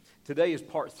Today is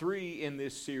part 3 in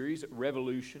this series,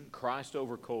 Revolution, Christ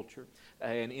Over Culture,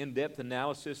 an in-depth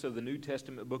analysis of the New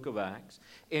Testament book of Acts.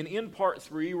 And in part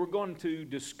 3, we're going to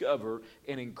discover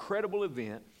an incredible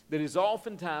event that is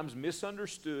oftentimes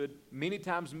misunderstood, many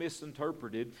times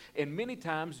misinterpreted, and many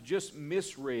times just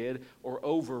misread or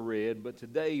overread. But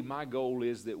today, my goal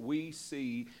is that we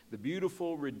see the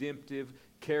beautiful, redemptive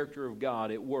character of God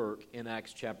at work in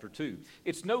Acts chapter 2.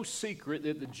 It's no secret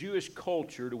that the Jewish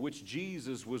culture to which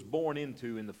Jesus was born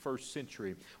into in the first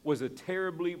century was a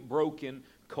terribly broken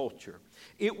culture.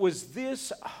 It was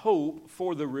this hope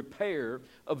for the repair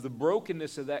of the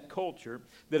brokenness of that culture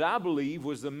that I believe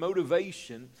was the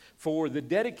motivation for the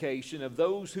dedication of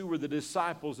those who were the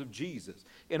disciples of Jesus.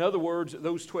 In other words,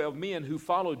 those 12 men who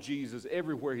followed Jesus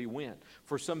everywhere he went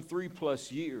for some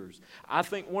 3+ years. I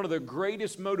think one of the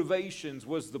greatest motivations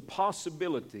was the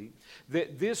possibility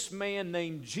that this man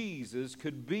named Jesus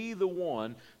could be the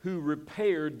one who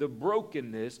repaired the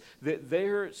brokenness that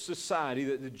their society,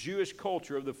 that the Jewish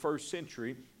culture of the first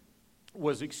century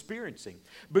was experiencing.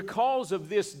 Because of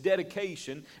this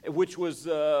dedication, which was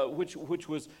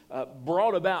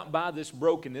brought about by this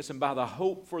brokenness and by the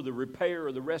hope for the repair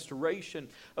or the restoration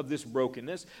of this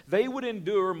brokenness, they would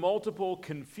endure multiple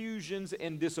confusions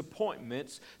and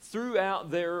disappointments throughout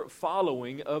their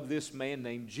following of this man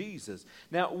named Jesus.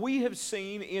 Now, we have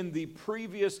seen in the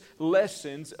previous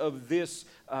lessons of this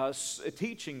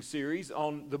teaching series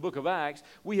on the book of Acts,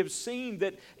 we have seen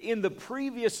that in the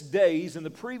previous days, in the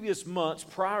previous months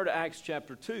prior to Acts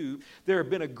chapter 2, there have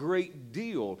been a great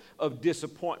deal of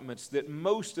disappointments that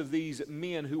most of these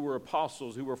men who were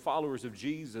apostles, who were followers of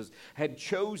Jesus, had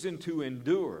chosen to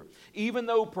endure. Even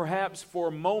though perhaps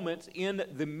for moments in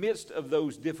the midst of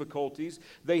those difficulties,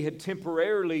 they had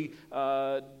temporarily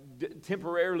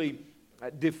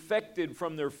defected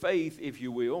from their faith, if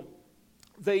you will.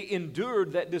 They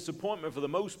endured that disappointment for the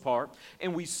most part,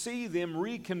 and we see them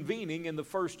reconvening in the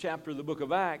first chapter of the book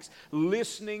of Acts,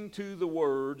 listening to the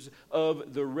words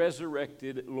of the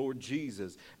resurrected Lord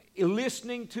Jesus,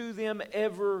 listening to them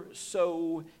ever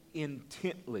so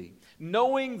intently,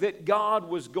 knowing that God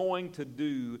was going to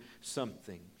do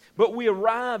something. But we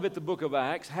arrive at the book of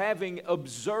Acts having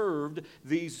observed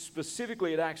these,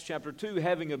 specifically at Acts chapter 2,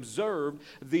 having observed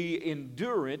the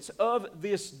endurance of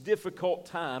this difficult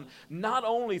time, not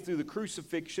only through the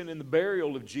crucifixion and the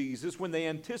burial of Jesus, when they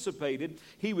anticipated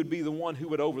he would be the one who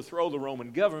would overthrow the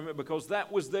Roman government, because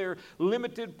that was their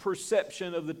limited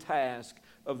perception of the task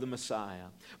of the Messiah.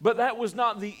 But that was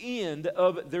not the end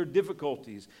of their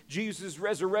difficulties. Jesus'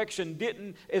 resurrection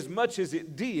didn't, as much as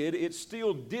it did, it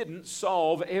still didn't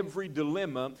solve every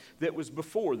dilemma that was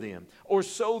before them. Or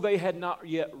so they had not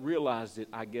yet realized it,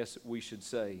 I guess we should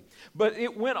say. But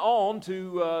it went on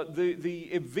to the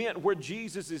event where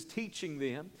Jesus is teaching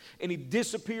them, and he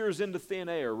disappears into thin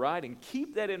air, right? And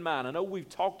keep that in mind. I know we've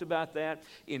talked about that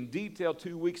in detail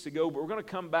 2 weeks ago, but we're going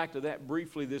to come back to that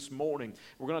briefly this morning.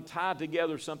 We're going to tie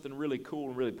together something really cool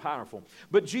and really powerful.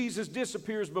 But Jesus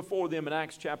disappears before them in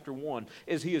Acts chapter 1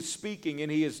 as he is speaking,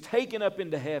 and he is taken up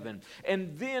into heaven.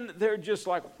 And then they're just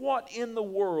like, what in the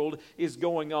world is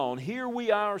going on? Here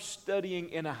we are studying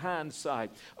in a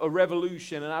hindsight a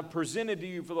revolution, and I've presented to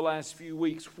you for the last few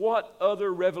weeks what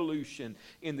other revolution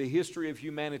in the history of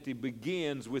humanity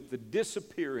begins with the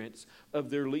disappearance of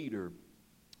their leader.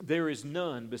 There is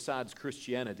none besides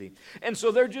Christianity. And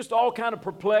so they're just all kind of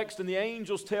perplexed, and the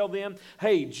angels tell them,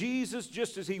 hey, Jesus,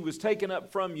 just as he was taken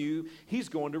up from you, he's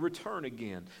going to return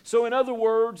again. So in other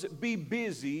words, be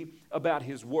busy about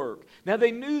his work. Now they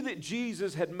knew that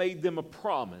Jesus had made them a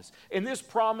promise, and this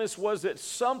promise was that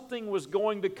something was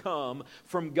going to come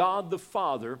from God the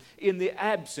Father in the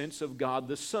absence of God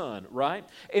the Son, right?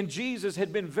 And Jesus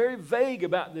had been very vague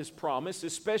about this promise,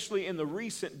 especially in the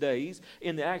recent days,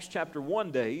 in the Acts chapter 1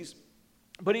 days.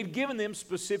 But he'd given them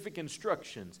specific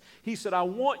instructions. He said, I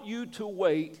want you to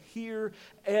wait here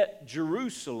at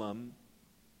Jerusalem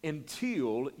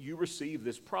until you receive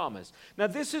this promise. Now,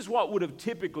 this is what would have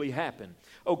typically happened.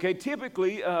 Okay,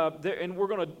 typically, and we're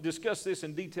going to discuss this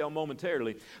in detail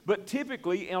momentarily, but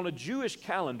typically on a Jewish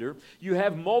calendar, you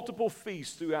have multiple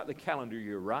feasts throughout the calendar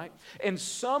year, right? And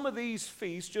some of these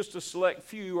feasts, just a select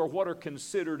few, are what are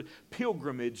considered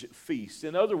pilgrimage feasts.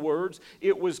 In other words,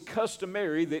 it was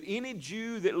customary that any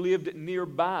Jew that lived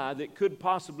nearby that could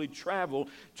possibly travel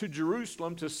to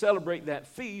Jerusalem to celebrate that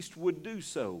feast would do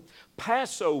so.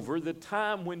 Passover Passover, the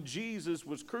time when Jesus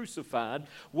was crucified,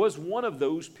 was one of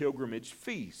those pilgrimage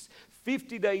feasts.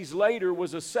 50 days later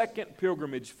was a second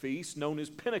pilgrimage feast known as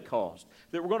Pentecost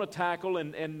that we're going to tackle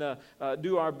and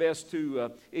do our best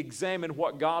to examine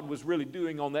what God was really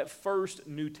doing on that first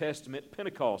New Testament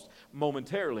Pentecost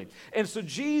momentarily. And so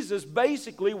Jesus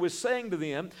basically was saying to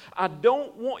them, I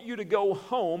don't want you to go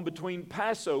home between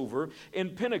Passover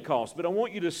and Pentecost, but I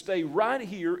want you to stay right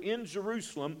here in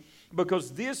Jerusalem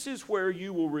because this is where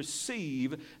you will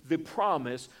receive the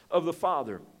promise of the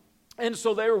Father. And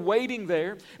so they're waiting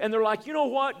there, and they're like, you know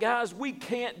what, guys, we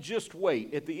can't just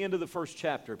wait at the end of the first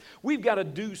chapter. We've got to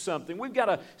do something. We've got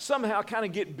to somehow kind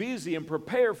of get busy and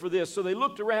prepare for this. So they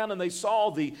looked around and they saw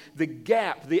the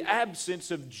gap, the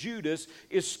absence of Judas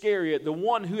Iscariot, the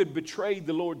one who had betrayed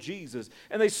the Lord Jesus.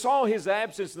 And they saw his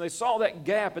absence, and they saw that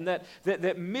gap and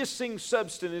that missing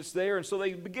substance there. And so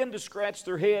they began to scratch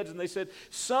their heads, and they said,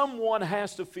 someone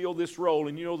has to fill this role.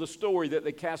 And you know the story that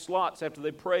they cast lots after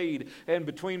they prayed, and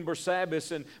between Barsabbas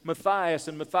and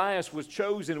Matthias was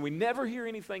chosen. We never hear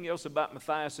anything else about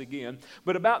Matthias again.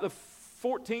 But about the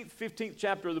 14th, 15th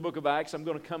chapter of the book of Acts, I'm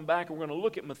going to come back and we're going to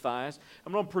look at Matthias.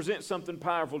 I'm going to present something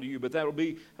powerful to you, but that'll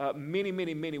be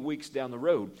many weeks down the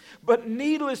road. But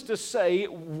needless to say,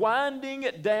 winding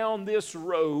down this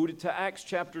road to Acts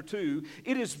chapter 2,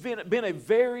 it has been a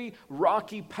very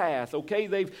rocky path, okay?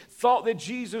 They've thought that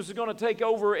Jesus was going to take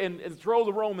over and throw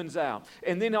the Romans out.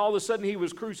 And then all of a sudden he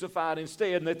was crucified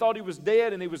instead. And they thought he was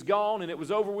dead and he was gone and it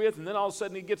was over with. And then all of a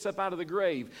sudden he gets up out of the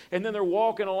grave. And then they're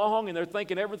walking along and they're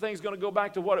thinking everything's going to go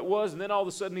back to what it was, and then all of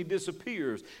a sudden he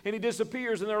disappears. And he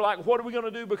disappears, and they're like, what are we going to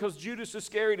do? Because Judas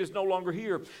Iscariot is no longer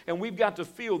here, and we've got to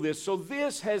feel this. So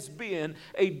this has been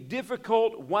a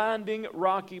difficult, winding,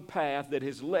 rocky path that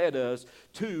has led us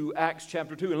to Acts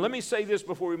chapter 2. And let me say this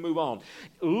before we move on.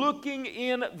 Looking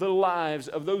in the lives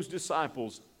of those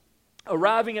disciples,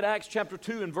 arriving at Acts chapter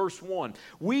 2 and verse 1,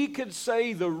 we could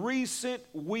say the recent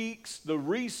weeks, the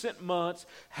recent months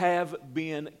have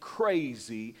been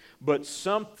crazy, but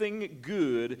something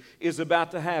good is about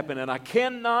to happen. And I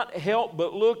cannot help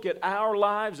but look at our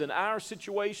lives and our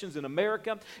situations in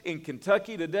America, in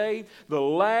Kentucky today. The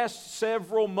last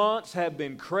several months have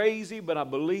been crazy, but I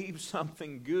believe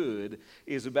something good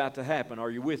is about to happen.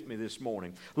 Are you with me this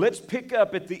morning? Let's pick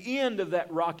up at the end of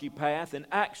that rocky path in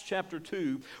Acts chapter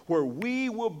 2, where we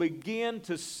will begin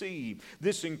to see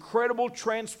this incredible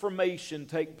transformation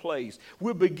take place.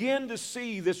 We'll begin to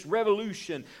see this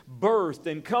revolution birthed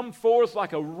and come forth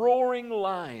like a roaring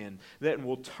lion that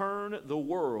will turn the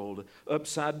world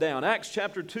upside down. Acts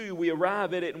chapter 2, we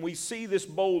arrive at it and we see this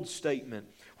bold statement.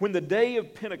 When the day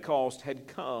of Pentecost had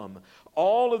come,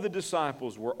 all of the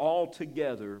disciples were all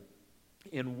together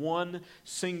in one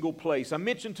single place. I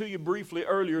mentioned to you briefly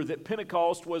earlier that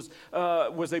Pentecost was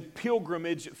a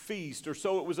pilgrimage feast, or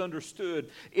so it was understood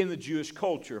in the Jewish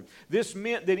culture. This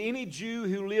meant that any Jew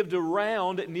who lived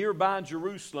around nearby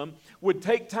Jerusalem would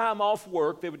take time off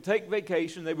work, they would take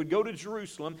vacation, they would go to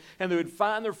Jerusalem, and they would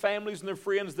find their families and their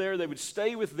friends there, they would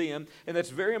stay with them, and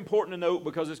that's very important to note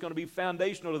because it's going to be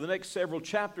foundational to the next several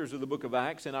chapters of the book of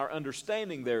Acts and our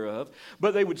understanding thereof.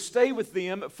 But they would stay with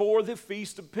them for the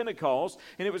Feast of Pentecost.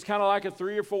 And it was kind of like a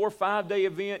 3 or 4 or 5 day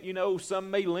event. You know,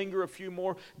 some may linger a few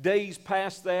more days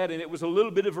past that. And it was a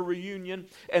little bit of a reunion.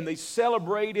 And they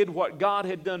celebrated what God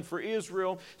had done for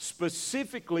Israel.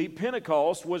 Specifically,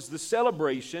 Pentecost was the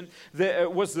celebration,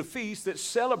 that was the feast that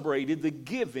celebrated the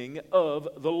giving of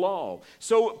the law.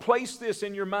 So place this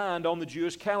in your mind on the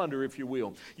Jewish calendar, if you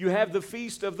will. You have the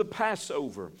feast of the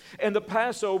Passover. And the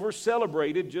Passover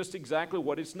celebrated just exactly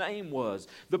what its name was.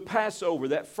 The Passover,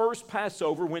 that first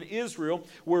Passover when Israel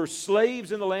were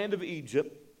slaves in the land of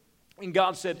Egypt. And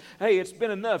God said, hey, it's been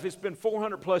enough. It's been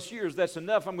 400 plus years. That's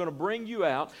enough. I'm going to bring you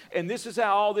out. And this is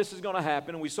how all this is going to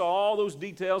happen. And we saw all those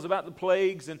details about the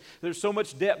plagues. And there's so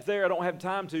much depth there. I don't have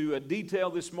time to detail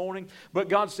this morning. But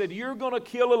God said, you're going to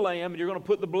kill a lamb. And you're going to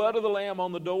put the blood of the lamb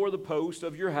on the door of the post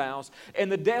of your house.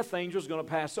 And the death angel is going to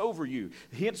pass over you.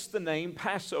 Hence the name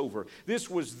Passover. This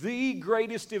was the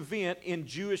greatest event in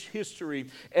Jewish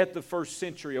history at the first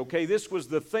century. Okay, this was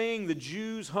the thing the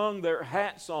Jews hung their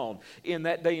hats on in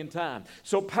that day and time.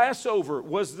 So Passover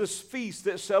was this feast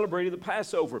that celebrated the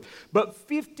Passover. But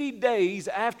 50 days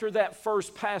after that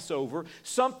first Passover,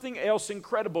 something else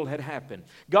incredible had happened.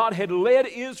 God had led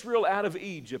Israel out of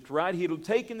Egypt, right? He had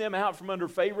taken them out from under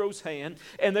Pharaoh's hand,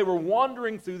 and they were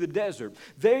wandering through the desert.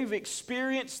 They've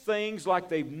experienced things like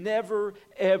they've never,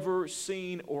 ever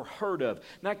seen or heard of.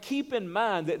 Now keep in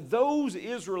mind that those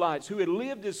Israelites who had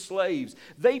lived as slaves,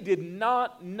 they did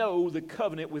not know the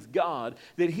covenant with God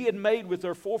that He had made with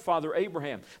their forefathers father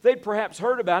Abraham. They'd perhaps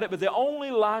heard about it, but the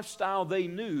only lifestyle they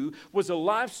knew was a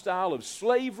lifestyle of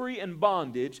slavery and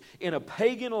bondage in a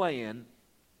pagan land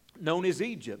known as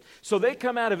Egypt. So they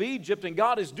come out of Egypt and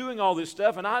God is doing all this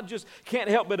stuff, and I just can't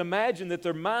help but imagine that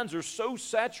their minds are so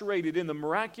saturated in the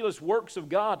miraculous works of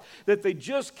God that they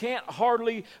just can't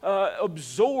hardly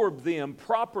absorb them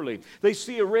properly. They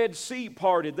see a Red Sea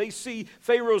parted. They see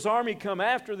Pharaoh's army come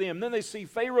after them. Then they see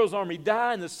Pharaoh's army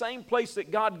die in the same place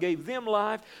that God gave them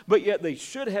life, but yet they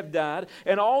should have died.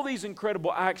 And all these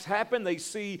incredible acts happen. They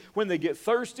see when they get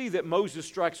thirsty that Moses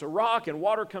strikes a rock and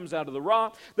water comes out of the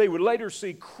rock. They would later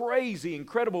see crazy,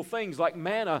 incredible things like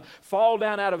manna fall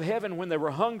down out of heaven when they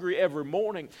were hungry every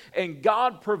morning. And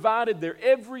God provided their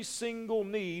every single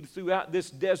need throughout this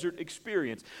desert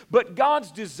experience. But God's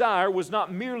desire was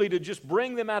not merely to just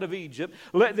bring them out of Egypt,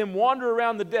 let them wander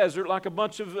around the desert like a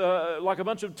bunch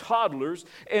of toddlers,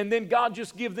 and then God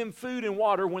just give them food and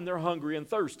water when they're hungry and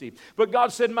thirsty. But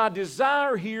God said, my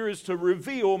desire here is to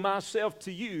reveal myself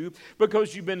to you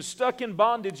because you've been stuck in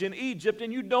bondage in Egypt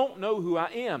and you don't know who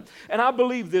I am. And I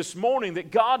believe this morning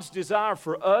that God's desire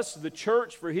for us, the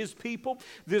church, for His people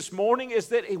this morning is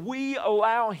that we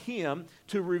allow Him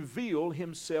to reveal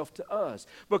Himself to us,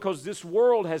 because this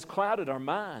world has clouded our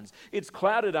minds. It's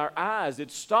clouded our eyes.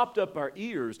 It's stopped up our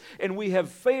ears, and we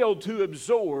have failed to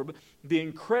absorb the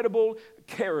incredible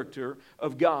character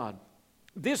of God.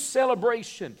 This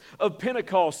celebration of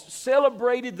Pentecost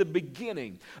celebrated the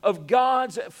beginning of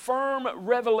God's firm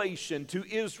revelation to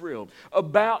Israel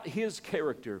about His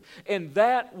character, and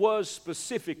that was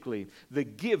specifically the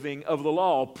giving of the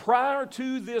law. Prior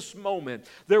to this moment,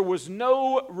 there was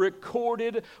no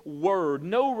recorded word,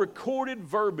 no recorded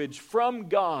verbiage from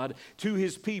God to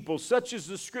His people, such as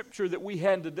the scripture that we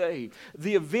had today.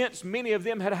 The events, many of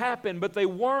them had happened, but they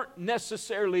weren't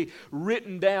necessarily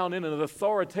written down in an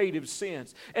authoritative sense.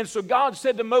 And so God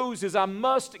said to Moses, I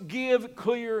must give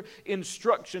clear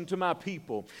instruction to my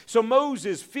people. So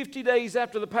Moses, 50 days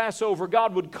after the Passover,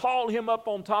 God would call him up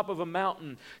on top of a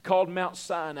mountain called Mount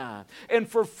Sinai. And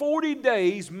for 40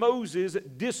 days, Moses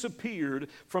disappeared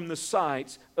from the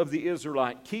sights of the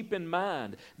Israelite. Keep in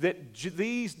mind that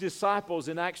these disciples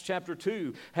in Acts chapter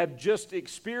 2 have just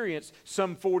experienced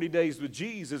some 40 days with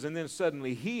Jesus, and then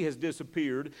suddenly He has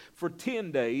disappeared for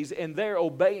 10 days, and they're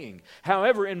obeying.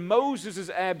 However, in Moses'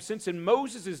 absence, in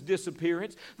Moses'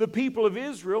 disappearance, the people of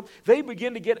Israel, they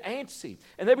begin to get antsy.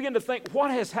 And they begin to think,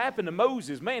 what has happened to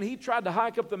Moses? Man, he tried to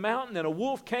hike up the mountain and a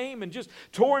wolf came and just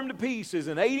tore him to pieces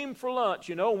and ate him for lunch.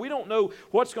 We don't know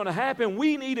what's going to happen.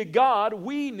 We need a God.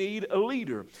 We need a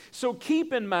leader. So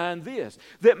keep in mind this,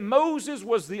 that Moses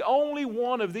was the only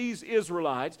one of these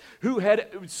Israelites who had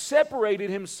separated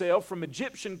himself from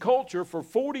Egyptian culture for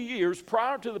 40 years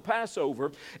prior to the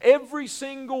Passover. Every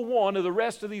single one of the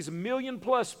rest of these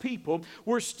million-plus people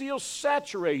were still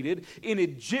saturated in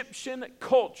Egyptian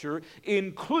culture,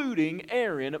 including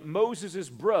Aaron, Moses'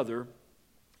 brother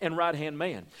and right-hand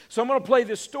man. So I'm going to play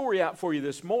this story out for you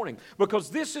this morning, because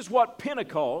this is what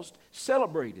Pentecost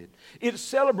celebrated. It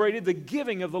celebrated the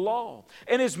giving of the law.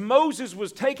 And as Moses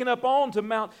was taken up onto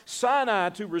Mount Sinai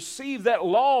to receive that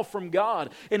law from God,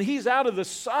 and he's out of the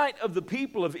sight of the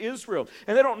people of Israel,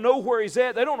 and they don't know where he's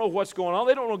at, they don't know what's going on,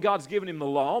 they don't know God's given him the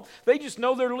law, they just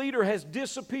know their leader has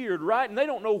disappeared, right? And they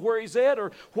don't know where he's at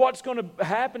or what's going to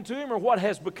happen to him or what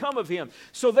has become of him.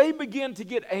 So they begin to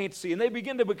get antsy and they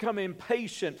begin to become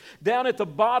impatient down at the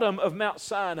bottom of Mount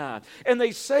Sinai. And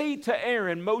they say to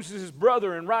Aaron, Moses'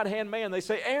 brother and right-hand man, they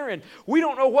say, Aaron, we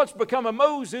don't know what's become of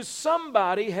Moses.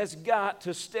 Somebody has got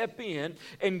to step in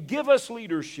and give us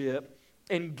leadership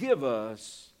and give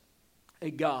us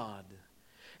a God.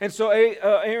 And so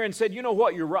Aaron said, you know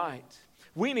what, you're right.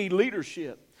 We need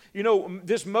leadership.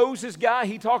 This Moses guy,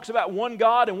 he talks about one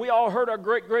God, and we all heard our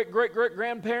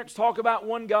great-great-great-great-grandparents talk about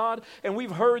one God, and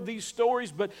we've heard these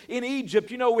stories, but in Egypt,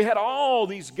 we had all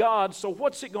these gods, so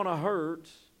what's it going to hurt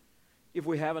if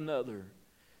we have another?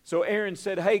 So Aaron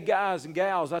said, hey, guys and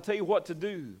gals, I tell you what to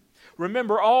do.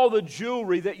 Remember all the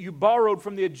jewelry that you borrowed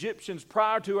from the Egyptians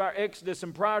prior to our Exodus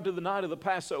and prior to the night of the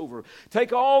Passover.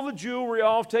 Take all the jewelry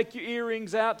off, take your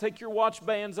earrings out, take your watch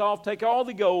bands off, take all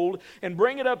the gold and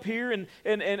bring it up here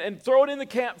and throw it in the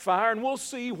campfire, and we'll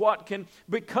see what can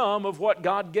become of what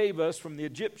God gave us from the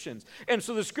Egyptians. And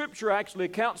so the scripture actually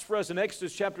accounts for us in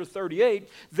Exodus chapter 38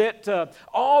 that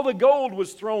all the gold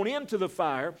was thrown into the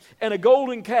fire and a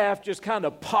golden calf just kind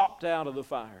of popped out of the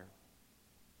fire.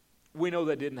 We know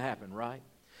that didn't happen, right?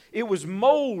 It was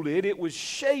molded, it was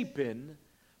shapen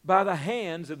by the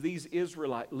hands of these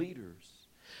Israelite leaders.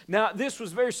 Now, this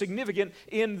was very significant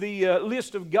in the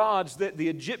list of gods that the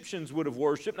Egyptians would have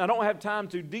worshipped. And I don't have time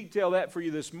to detail that for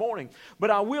you this morning, but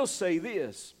I will say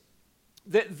this.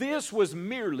 that this was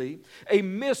merely a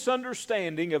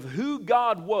misunderstanding of who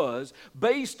God was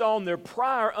based on their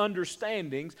prior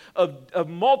understandings of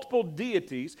multiple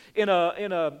deities in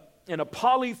a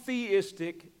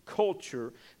polytheistic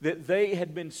culture that they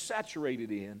had been saturated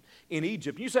in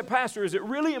Egypt. You say, Pastor, is it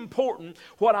really important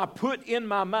what I put in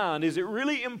my mind? Is it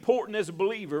really important as a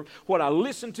believer what I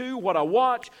listen to, what I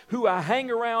watch, who I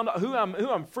hang around, who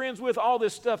I'm friends with, all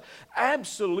this stuff?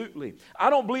 Absolutely. I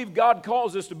don't believe God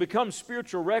calls us to become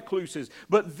spiritual recluses,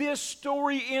 but this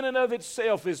story in and of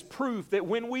itself is proof that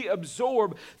when we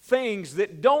absorb things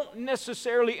that don't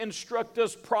necessarily instruct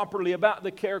us properly about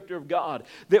the character of God,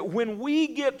 that when we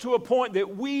get to a point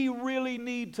that we really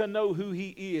need to know who He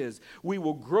is, we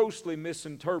will grossly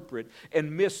misinterpret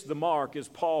and miss the mark, as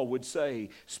Paul would say,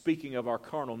 speaking of our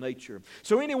carnal nature.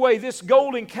 So anyway, this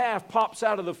golden calf pops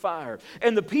out of the fire,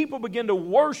 and the people begin to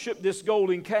worship this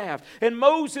golden calf. And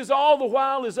Moses all the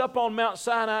while is up on Mount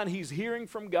Sinai, and he's hearing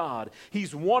from God.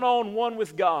 He's one-on-one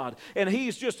with God, and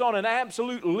he's just on an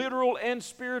absolute literal and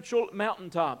spiritual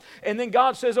mountaintop. And then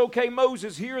God says, okay,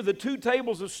 Moses, here are the 2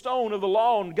 tables of stone of the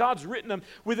law, and God's written them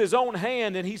with His own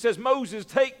hand, and He says, Moses,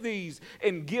 take these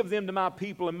and give them to my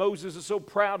people. And Moses is so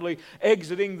proudly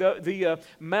exiting the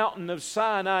mountain of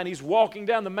Sinai, and he's walking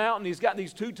down the mountain. He's got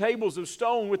these 2 tables of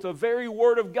stone with the very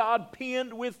word of God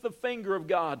pinned with the finger of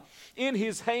God in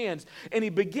his hands. And he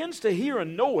begins to hear a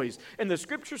noise. And the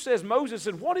scripture says, Moses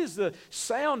said, what is the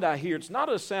sound I hear? It's not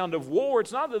a sound of war.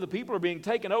 It's not that the people are being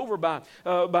taken over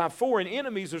by foreign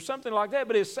enemies or something like that,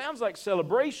 but it sounds like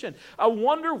celebration. I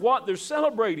wonder what they're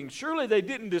celebrating. Surely they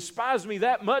didn't despise me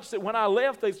that much that when I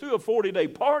left they threw a 40-day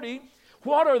party.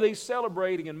 What are they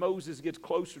celebrating? And Moses gets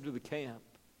closer to the camp,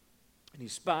 and he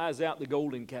spies out the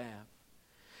golden calf.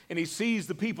 And he sees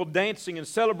the people dancing and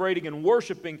celebrating and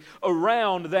worshiping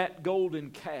around that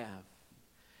golden calf.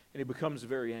 And he becomes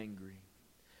very angry.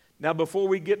 Now, before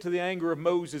we get to the anger of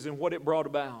Moses and what it brought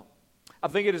about, I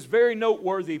think it is very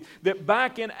noteworthy that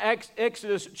back in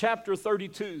Exodus chapter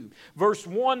 32, verse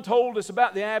 1 told us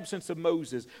about the absence of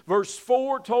Moses. Verse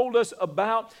 4 told us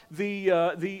about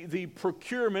the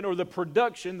procurement or the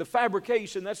production, the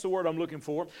fabrication, that's the word I'm looking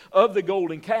for, of the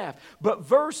golden calf. But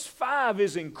verse 5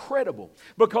 is incredible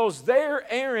because there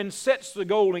Aaron sets the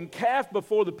golden calf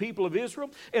before the people of Israel.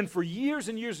 And for years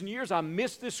and years and years, I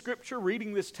missed this scripture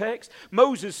reading this text.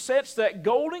 Moses sets that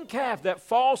golden calf, that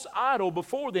false idol,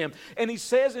 before them. And he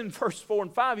says in verse 4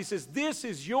 and 5, he says, this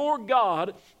is your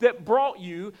God that brought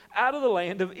you out of the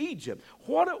land of Egypt.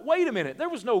 Wait a minute, there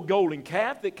was no golden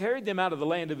calf that carried them out of the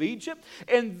land of Egypt.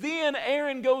 And then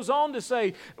Aaron goes on to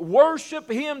say,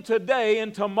 worship him today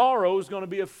and tomorrow is going to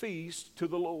be a feast to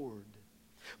the Lord.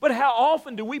 But how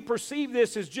often do we perceive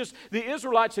this as just the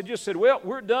Israelites had just said, well,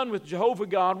 we're done with Jehovah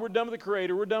God, we're done with the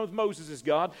Creator, we're done with Moses as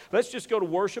God, let's just go to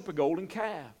worship a golden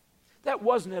calf. That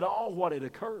wasn't at all what had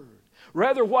occurred.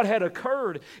 Rather, what had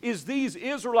occurred is these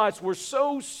Israelites were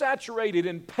so saturated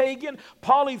in pagan,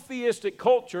 polytheistic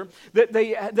culture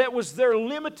that was their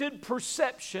limited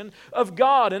perception of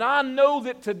God. And I know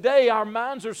that today our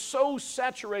minds are so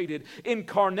saturated in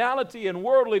carnality and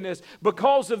worldliness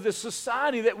because of the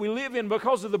society that we live in,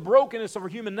 because of the brokenness of our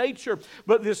human nature.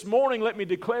 But this morning, let me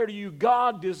declare to you,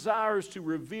 God desires to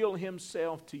reveal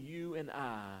Himself to you and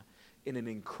I in an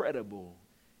incredible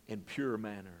and pure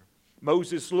manner.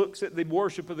 Moses looks at the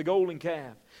worship of the golden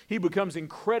calf. He becomes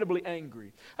incredibly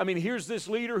angry. I mean, here's this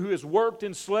leader who has worked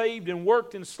enslaved and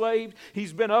worked enslaved.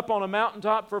 He's been up on a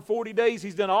mountaintop for 40 days.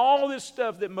 He's done all this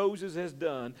stuff that Moses has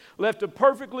done. Left a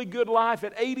perfectly good life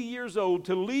at 80 years old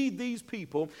to lead these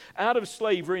people out of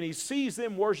slavery. And he sees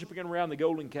them worshiping around the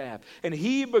golden calf. And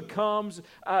he becomes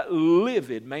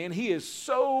livid, man. He is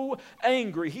so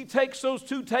angry. He takes those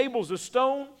 2 tables of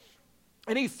stone,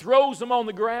 and he throws them on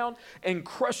the ground and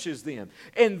crushes them.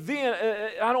 And then,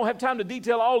 I don't have time to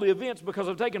detail all the events because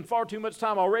I've taken far too much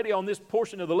time already on this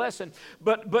portion of the lesson.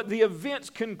 But the events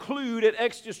conclude at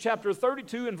Exodus chapter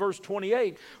 32 and verse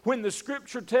 28, when the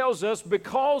scripture tells us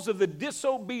because of the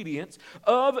disobedience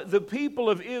of the people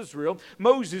of Israel,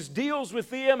 Moses deals with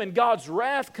them and God's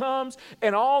wrath comes.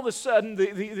 And all of a sudden,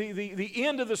 the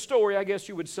end of the story, I guess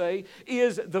you would say,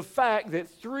 is the fact that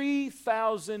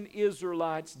 3,000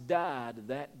 Israelites died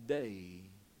that day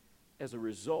as a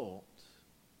result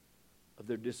of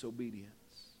their disobedience.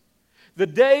 The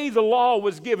day the law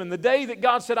was given, the day that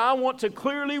God said, I want to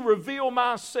clearly reveal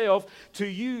myself to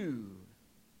you.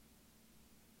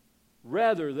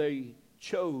 Rather, they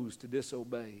chose to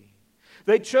disobey.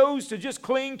 They chose to just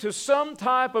cling to some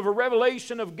type of a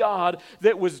revelation of God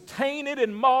that was tainted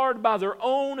and marred by their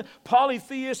own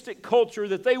polytheistic culture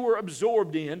that they were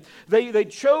absorbed in. They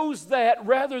chose that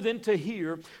rather than to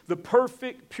hear the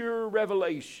perfect, pure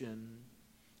revelation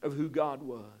of who God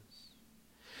was.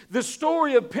 The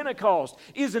story of Pentecost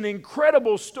is an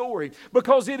incredible story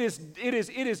because it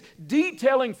is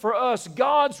detailing for us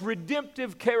God's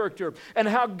redemptive character and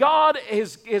how God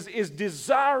is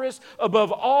desirous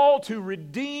above all to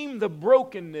redeem the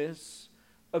brokenness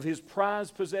of His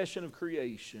prized possession of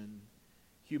creation,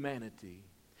 humanity.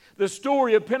 The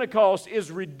story of Pentecost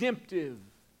is redemptive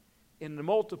in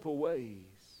multiple ways.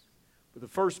 But the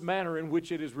first manner in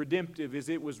which it is redemptive is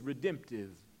it was redemptive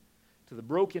to the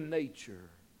broken nature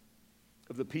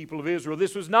of the people of Israel.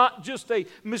 This was not just a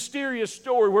mysterious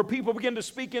story where people begin to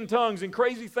speak in tongues and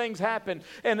crazy things happen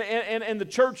and the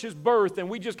church is birthed and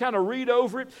we just kind of read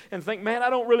over it and think, man, I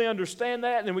don't really understand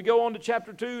that. And then we go on to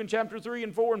chapter 2 and chapter 3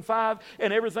 and 4 and 5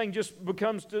 and everything just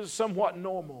becomes somewhat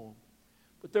normal.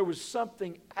 But there was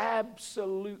something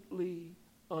absolutely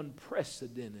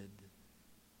unprecedented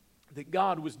that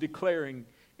God was declaring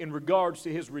in regards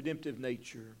to His redemptive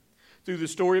nature. Through the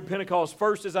story of Pentecost,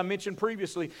 first, as I mentioned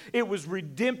previously, it was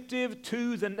redemptive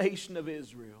to the nation of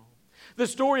Israel. The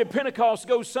story of Pentecost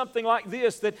goes something like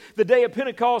this, that the day of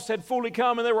Pentecost had fully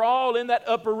come and they were all in that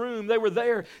upper room. They were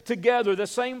there together, the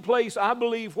same place, I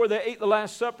believe, where they ate the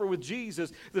Last Supper with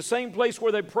Jesus, the same place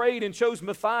where they prayed and chose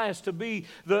Matthias to be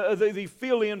the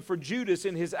fill-in for Judas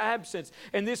in his absence.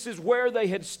 And this is where they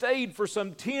had stayed for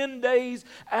some 10 days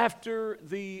after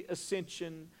the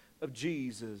ascension of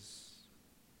Jesus.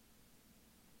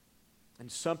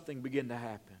 And something began to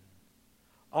happen.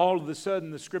 All of a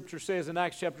sudden, the Scripture says in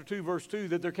Acts chapter 2, verse 2,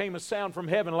 that there came a sound from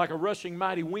heaven like a rushing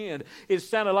mighty wind. It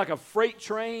sounded like a freight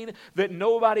train that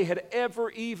nobody had ever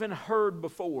even heard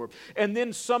before. And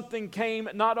then something came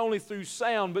not only through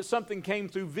sound, but something came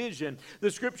through vision.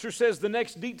 The Scripture says the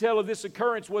next detail of this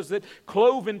occurrence was that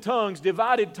cloven tongues,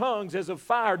 divided tongues as of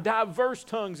fire, diverse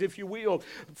tongues, if you will,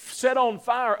 set on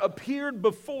fire, appeared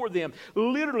before them.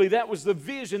 Literally, that was the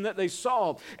vision that they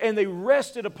saw. And they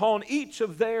rested upon each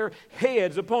of their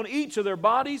heads, upon each of their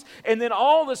bodies, and then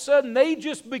all of a sudden they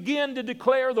just began to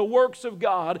declare the works of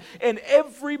God, and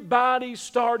everybody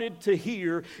started to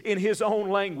hear in his own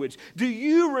language. Do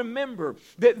you remember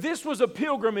that this was a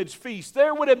pilgrimage feast?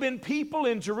 There would have been people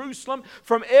in Jerusalem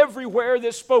from everywhere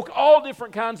that spoke all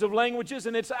different kinds of languages,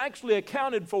 and it's actually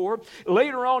accounted for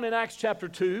later on in Acts chapter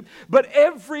 2, but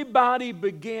everybody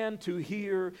began to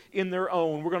hear in their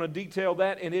own. We're going to detail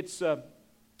that, and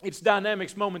its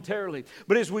dynamics momentarily.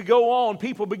 But as we go on,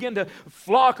 people begin to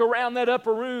flock around that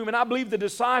upper room. And I believe the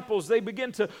disciples, they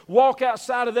begin to walk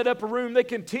outside of that upper room. They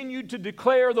continued to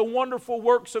declare the wonderful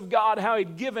works of God, how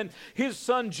He'd given His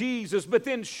Son Jesus. But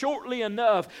then shortly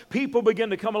enough, people begin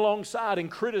to come alongside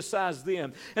and criticize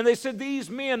them. And they said,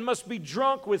 these men must be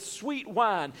drunk with sweet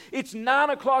wine. It's 9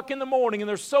 o'clock in the morning and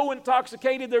they're so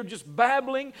intoxicated, they're just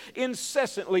babbling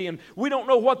incessantly. And we don't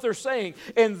know what they're saying.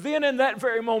 And then in that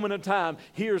very moment of time,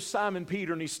 here's Simon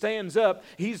Peter, and he stands up.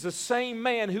 He's the same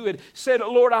man who had said,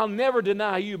 Lord, I'll never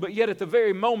deny you. But yet at the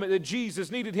very moment that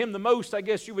Jesus needed him the most, I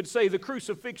guess you would say, the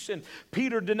crucifixion,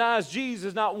 Peter denies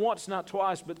Jesus not once, not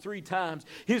twice, but 3 times.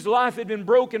 His life had been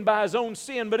broken by his own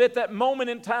sin, but at that moment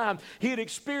in time, he had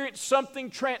experienced something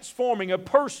transforming, a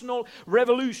personal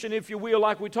revolution, if you will,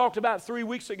 like we talked about 3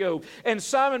 weeks ago. And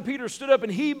Simon Peter stood up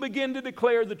and he began to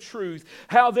declare the truth,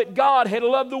 how that God had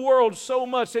loved the world so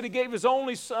much that He gave His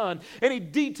only Son, and He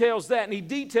details that, and he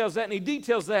details that, and he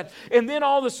details that. And then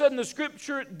all of a sudden the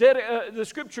scripture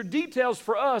details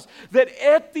for us that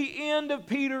at the end of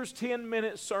Peter's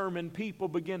 10-minute sermon, people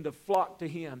begin to flock to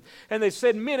him. And they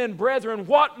said, men and brethren,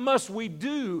 what must we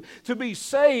do to be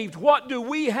saved? What do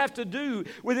we have to do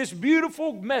with this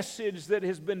beautiful message that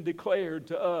has been declared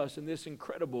to us and this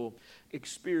incredible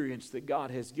experience that God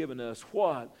has given us?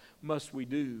 What must we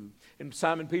do? And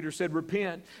Simon Peter said,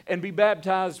 repent and be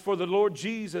baptized for the Lord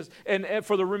Jesus and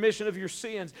for the remission of your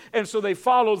sins. And so they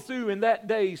followed through, and that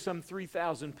day some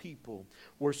 3,000 people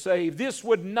were saved. This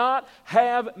would not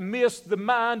have missed the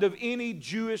mind of any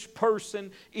Jewish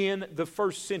person in the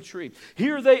first century.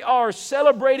 Here they are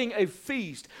celebrating a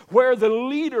feast where the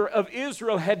leader of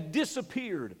Israel had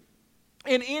disappeared.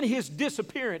 And in his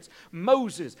disappearance,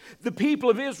 Moses, the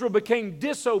people of Israel became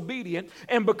disobedient,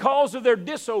 and because of their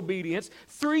disobedience,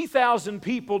 3,000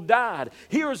 people died.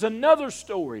 Here is another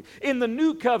story in the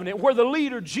New Covenant where the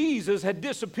leader, Jesus, had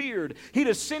disappeared. He'd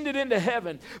ascended into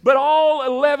heaven, but all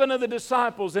 11 of the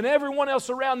disciples and everyone else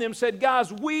around them said,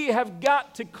 guys, we have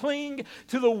got to cling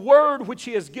to the word which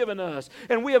He has given us,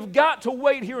 and we have got to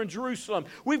wait here in Jerusalem.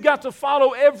 We've got to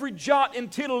follow every jot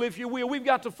and tittle, if you will. We've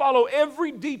got to follow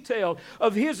every detail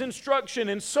of His instruction,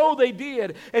 and so they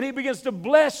did. And He begins to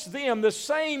bless them. The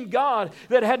same God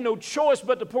that had no choice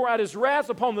but to pour out His wrath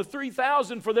upon the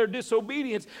 3,000 for their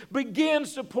disobedience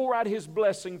begins to pour out His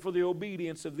blessing for the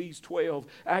obedience of these 12,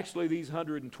 actually these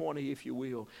 120, if you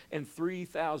will. And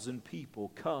 3,000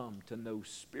 people come to know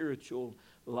spiritual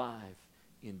life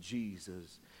in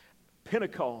Jesus.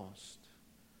 Pentecost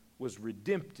was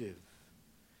redemptive.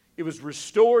 It was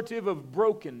restorative of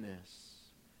brokenness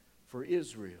for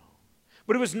Israel.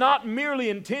 But it was not merely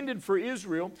intended for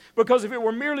Israel, because if it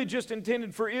were merely just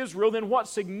intended for Israel, then what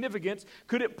significance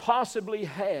could it possibly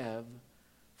have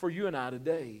for you and I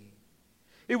today?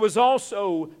 It was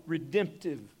also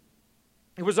redemptive.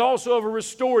 It was also of a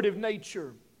restorative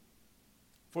nature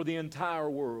for the entire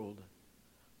world,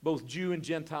 both Jew and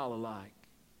Gentile alike.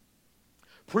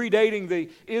 Predating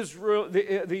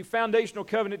the foundational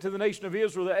covenant to the nation of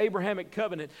Israel, the Abrahamic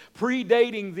covenant.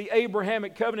 Predating the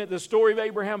Abrahamic covenant, the story of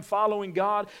Abraham following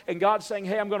God, and God saying,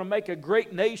 hey, I'm going to make a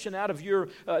great nation out of your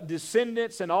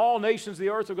descendants, and all nations of the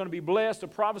earth are going to be blessed, a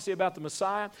prophecy about the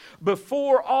Messiah.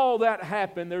 Before all that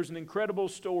happened, there's an incredible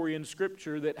story in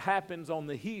Scripture that happens on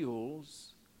the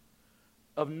heels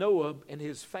of Noah and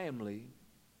his family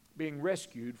being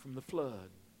rescued from the flood.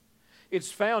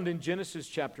 It's found in Genesis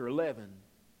chapter 11.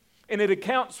 And it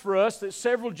accounts for us that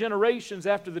several generations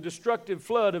after the destructive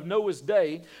flood of Noah's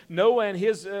day, Noah and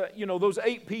his, those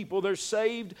 8 people, they're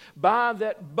saved by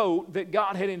that boat that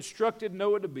God had instructed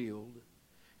Noah to build.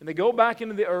 And they go back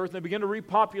into the earth, and they begin to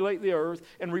repopulate the earth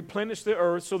and replenish the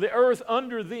earth. So the earth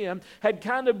under them had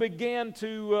kind of began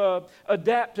to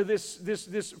adapt to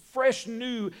this fresh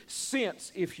new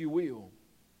sense, if you will.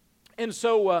 And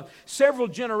so several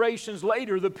generations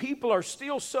later, the people are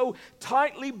still so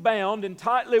tightly bound and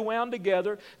tightly wound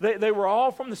together. They were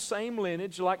all from the same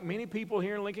lineage, like many people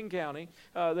here in Lincoln County.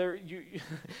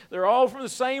 They're all from the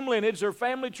same lineage. Their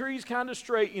family tree's kind of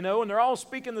straight, and they're all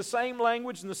speaking the same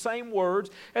language and the same words.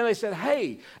 And they said,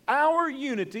 hey, our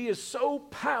unity is so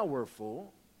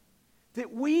powerful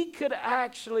that we could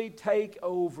actually take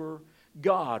over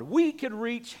God. We could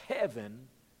reach heaven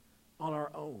on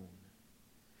our own.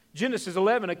 Genesis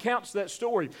 11 accounts that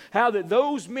story, how that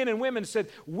those men and women said,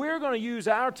 we're going to use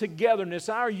our togetherness,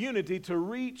 our unity to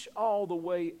reach all the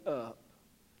way up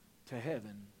to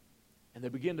heaven. And they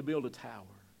begin to build a tower.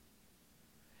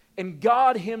 And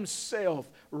God Himself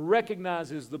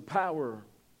recognizes the power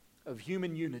of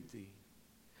human unity.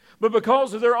 But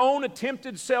because of their own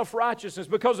attempted self-righteousness,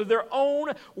 because of their own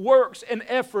works and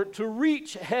effort to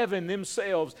reach heaven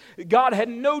themselves, God had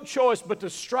no choice but to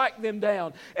strike them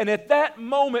down. And at that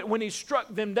moment when He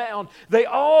struck them down, they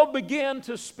all began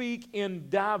to speak in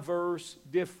diverse,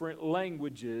 different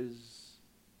languages,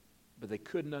 but they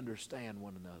couldn't understand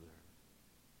one another.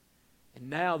 And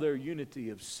now their unity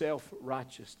of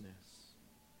self-righteousness,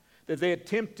 that they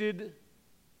attempted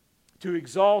to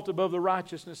exalt above the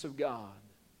righteousness of God,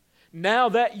 now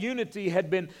that unity had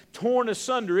been torn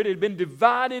asunder. It had been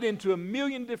divided into a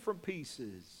million different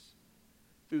pieces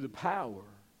through the power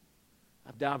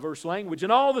of diverse language.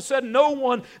 And all of a sudden, no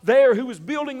one there who was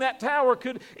building that tower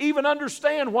could even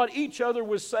understand what each other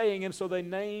was saying. And so they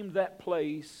named that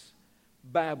place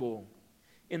Babel,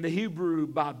 in the Hebrew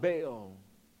Babel,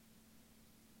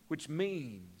 which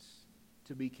means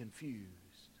to be confused.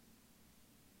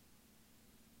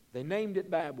 They named it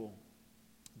Babel.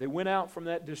 They went out from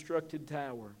that destructed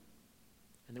tower,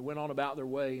 and they went on about their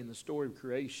way, and the story of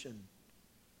creation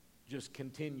just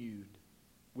continued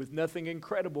with nothing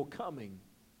incredible coming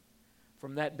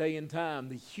from that day and time.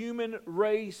 The human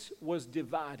race was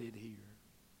divided here.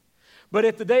 But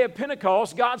at the day of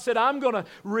Pentecost, God said, I'm going to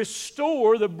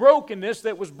restore the brokenness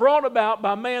that was brought about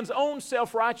by man's own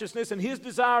self-righteousness and his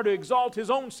desire to exalt his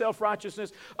own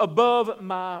self-righteousness above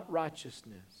my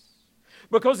righteousness.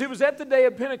 Because it was at the day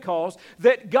of Pentecost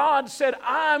that God said,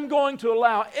 I'm going to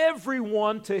allow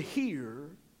everyone to hear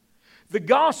the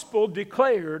gospel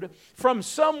declared from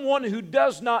someone who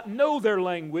does not know their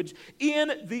language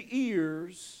in the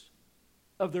ears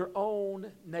of their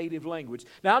own native language.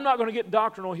 Now, I'm not going to get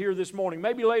doctrinal here this morning,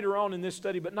 maybe later on in this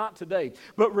study, but not today.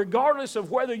 But regardless of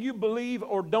whether you believe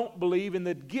or don't believe in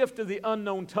the gift of the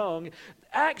unknown tongue,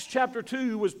 Acts chapter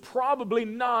 2 was probably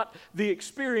not the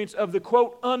experience of the,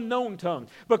 quote, unknown tongue,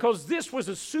 because this was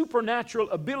a supernatural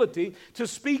ability to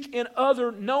speak in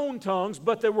other known tongues,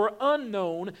 but they were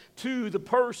unknown to the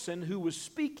person who was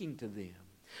speaking to them.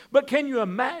 But can you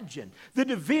imagine the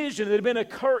division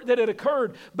that had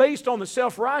occurred based on the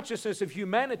self-righteousness of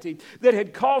humanity that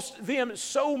had cost them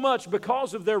so much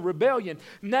because of their rebellion?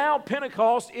 Now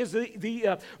Pentecost is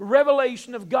the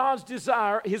revelation of God's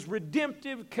desire, His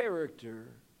redemptive character,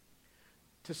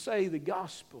 to say the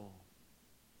gospel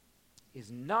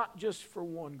is not just for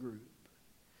one group.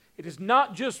 It is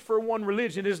not just for one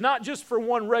religion. It is not just for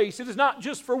one race. It is not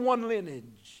just for one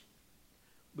lineage.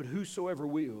 But whosoever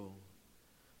will,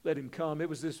 let him come. It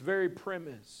was this very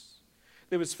premise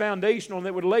that was foundational and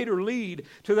that would later lead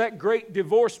to that great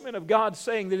divorcement of God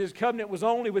saying that His covenant was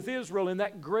only with Israel, and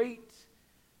that great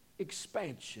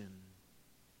expansion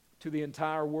to the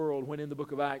entire world, when in the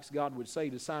book of Acts God would say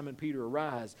to Simon Peter,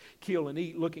 "Arise, kill and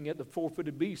eat," looking at the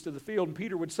four-footed beast of the field. And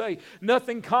Peter would say,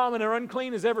 "Nothing common or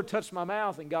unclean has ever touched my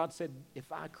mouth." And God said,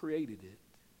 "If I created it,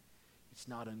 it's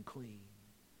not unclean."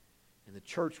 And the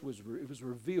church it was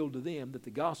revealed to them that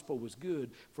the gospel was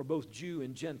good for both Jew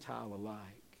and Gentile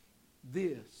alike.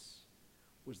 This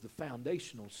was the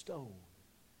foundational stone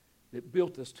that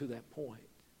built us to that point.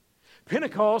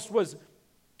 Pentecost was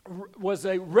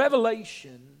a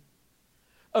revelation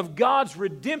of God's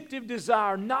redemptive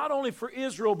desire, not only for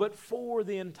Israel, but for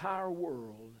the entire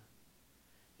world.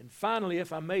 And finally,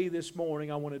 if I may this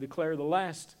morning, I want to declare the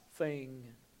last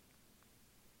thing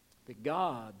that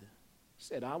God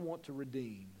said, "I want to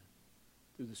redeem"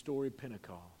 through the story of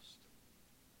Pentecost.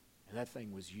 And that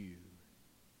thing was you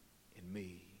and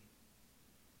me.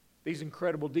 These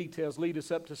incredible details lead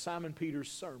us up to Simon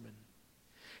Peter's sermon.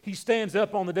 He stands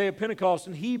up on the day of Pentecost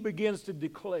and he begins to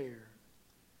declare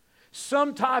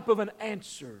some type of an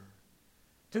answer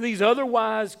to these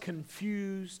otherwise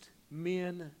confused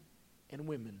men and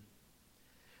women.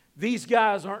 These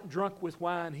guys aren't drunk with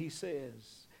wine, he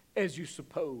says, as you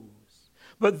suppose.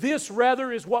 But this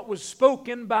rather is what was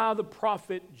spoken by the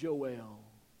prophet Joel.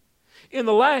 In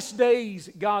the last days,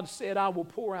 God said, "I will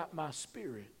pour out my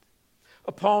Spirit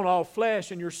upon all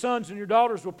flesh, and your sons and your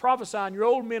daughters will prophesy, and your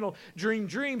old men will dream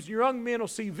dreams, and your young men will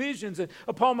see visions, and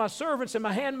upon my servants and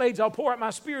my handmaids I'll pour out my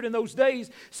Spirit in those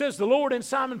days, says the Lord." And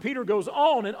Simon Peter goes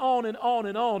on and on and on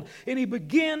and on, and he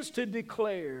begins to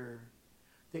declare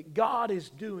that God is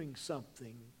doing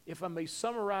something, if I may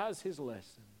summarize his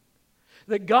lesson,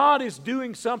 that God is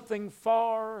doing something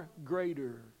far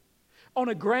greater, on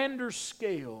a grander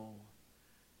scale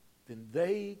than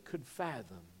they could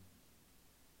fathom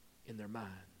in their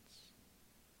minds.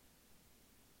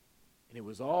 And it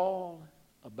was all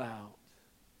about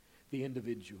the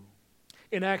individual.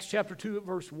 In Acts chapter 2 at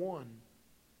verse 1,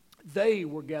 they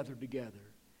were gathered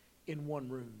together in one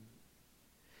room.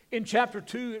 In chapter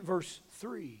 2 at verse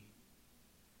 3,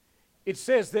 it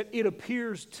says that it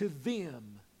appears to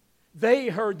them, they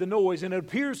heard the noise, and it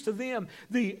appears to them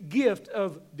the gift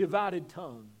of divided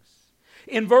tongues.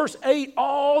 In verse 8,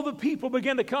 all the people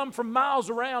began to come from miles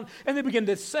around, and they began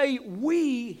to say,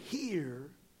 "We hear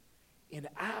in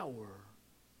our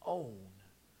own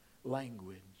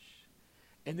language."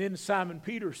 And then Simon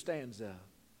Peter stands up,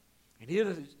 and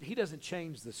he doesn't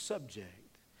change the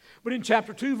subject. But in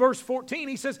chapter 2, verse 14,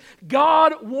 he says,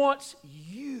 "God wants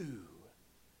you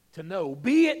to know.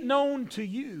 Be it known to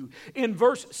you." In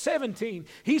verse 17,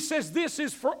 he says, "This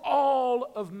is for all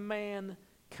of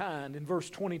mankind." In verse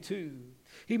 22,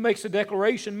 he makes a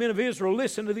declaration, "Men of Israel,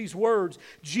 listen to these words.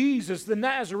 Jesus the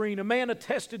Nazarene, a man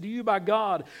attested to you by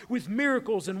God with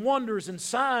miracles and wonders and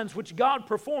signs which God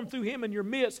performed through him in your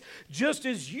midst, just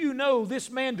as you know this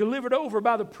man delivered over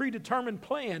by the predetermined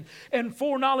plan and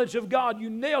foreknowledge of God. You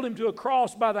nailed him to a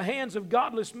cross by the hands of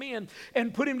godless men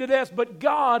and put him to death. But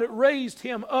God raised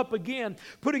him up again,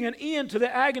 putting an end to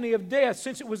the agony of death,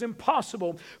 since it was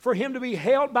impossible for him to be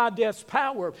held by death's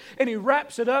power." And he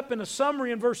wraps it up in a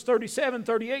summary in verse 37,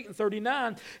 38, and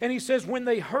 39. And he says, "When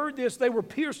they heard this, they were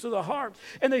pierced to the heart.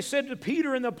 And they said to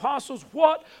Peter and the apostles,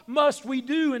 'What must we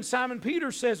do?' And Simon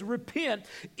Peter says, 'Repent,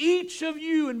 each of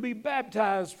you, and be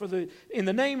baptized in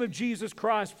the name of Jesus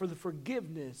Christ for the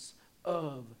forgiveness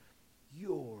of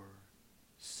your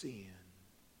sin.'"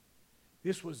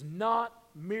 This was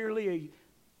not merely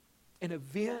an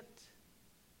event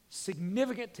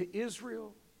significant to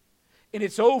Israel in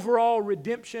its overall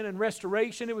redemption and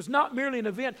restoration. It was not merely an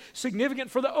event significant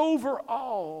for the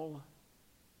overall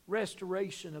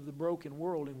restoration of the broken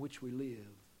world in which we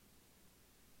live,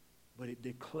 but it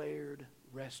declared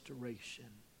restoration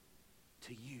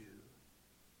to you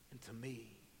and to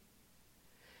me.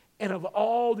 And of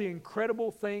all the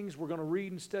incredible things we're going to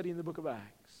read and study in the book of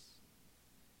Acts,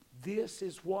 this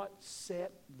is what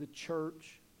set the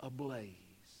church ablaze.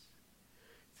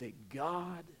 That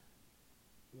God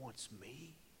wants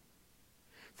me,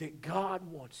 that God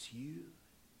wants you,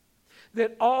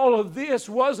 that all of this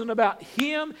wasn't about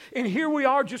Him, and here we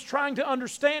are just trying to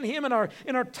understand Him in our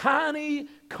tiny,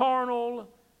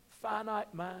 carnal,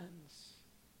 finite minds,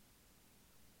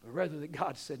 but rather that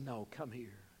God said, "No, come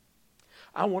here.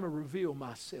 I want to reveal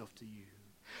myself to you.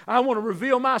 I want to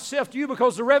reveal myself to you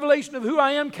because the revelation of who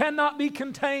I am cannot be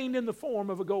contained in the form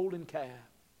of a golden calf.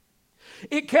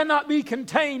 It cannot be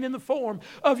contained in the form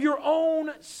of your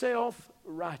own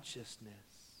self-righteousness.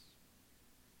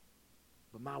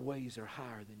 But my ways are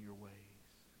higher than your ways.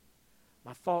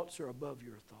 My thoughts are above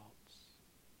your thoughts.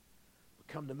 But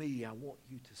come to me, I want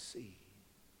you to see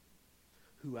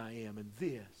who I am. And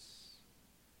this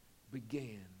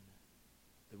began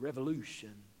the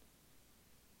revolution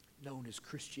known as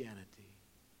Christianity.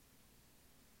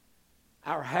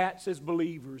 Our hats as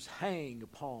believers hang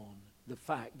upon the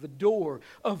fact. The door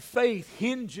of faith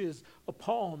hinges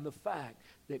upon the fact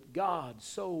that God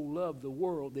so loved the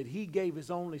world that He gave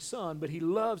His only Son, but He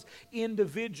loves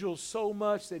individuals so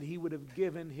much that He would have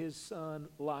given His Son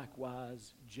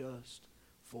likewise just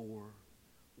for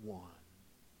one.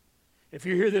 If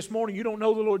you're here this morning, you don't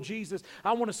know the Lord Jesus,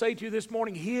 I want to say to you this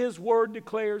morning, His Word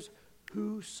declares,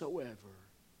 whosoever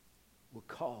will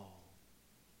call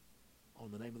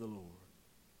on the name of the Lord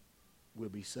will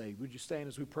be saved. Would you stand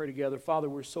as we pray together? Father,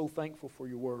 we're so thankful for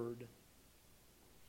your Word.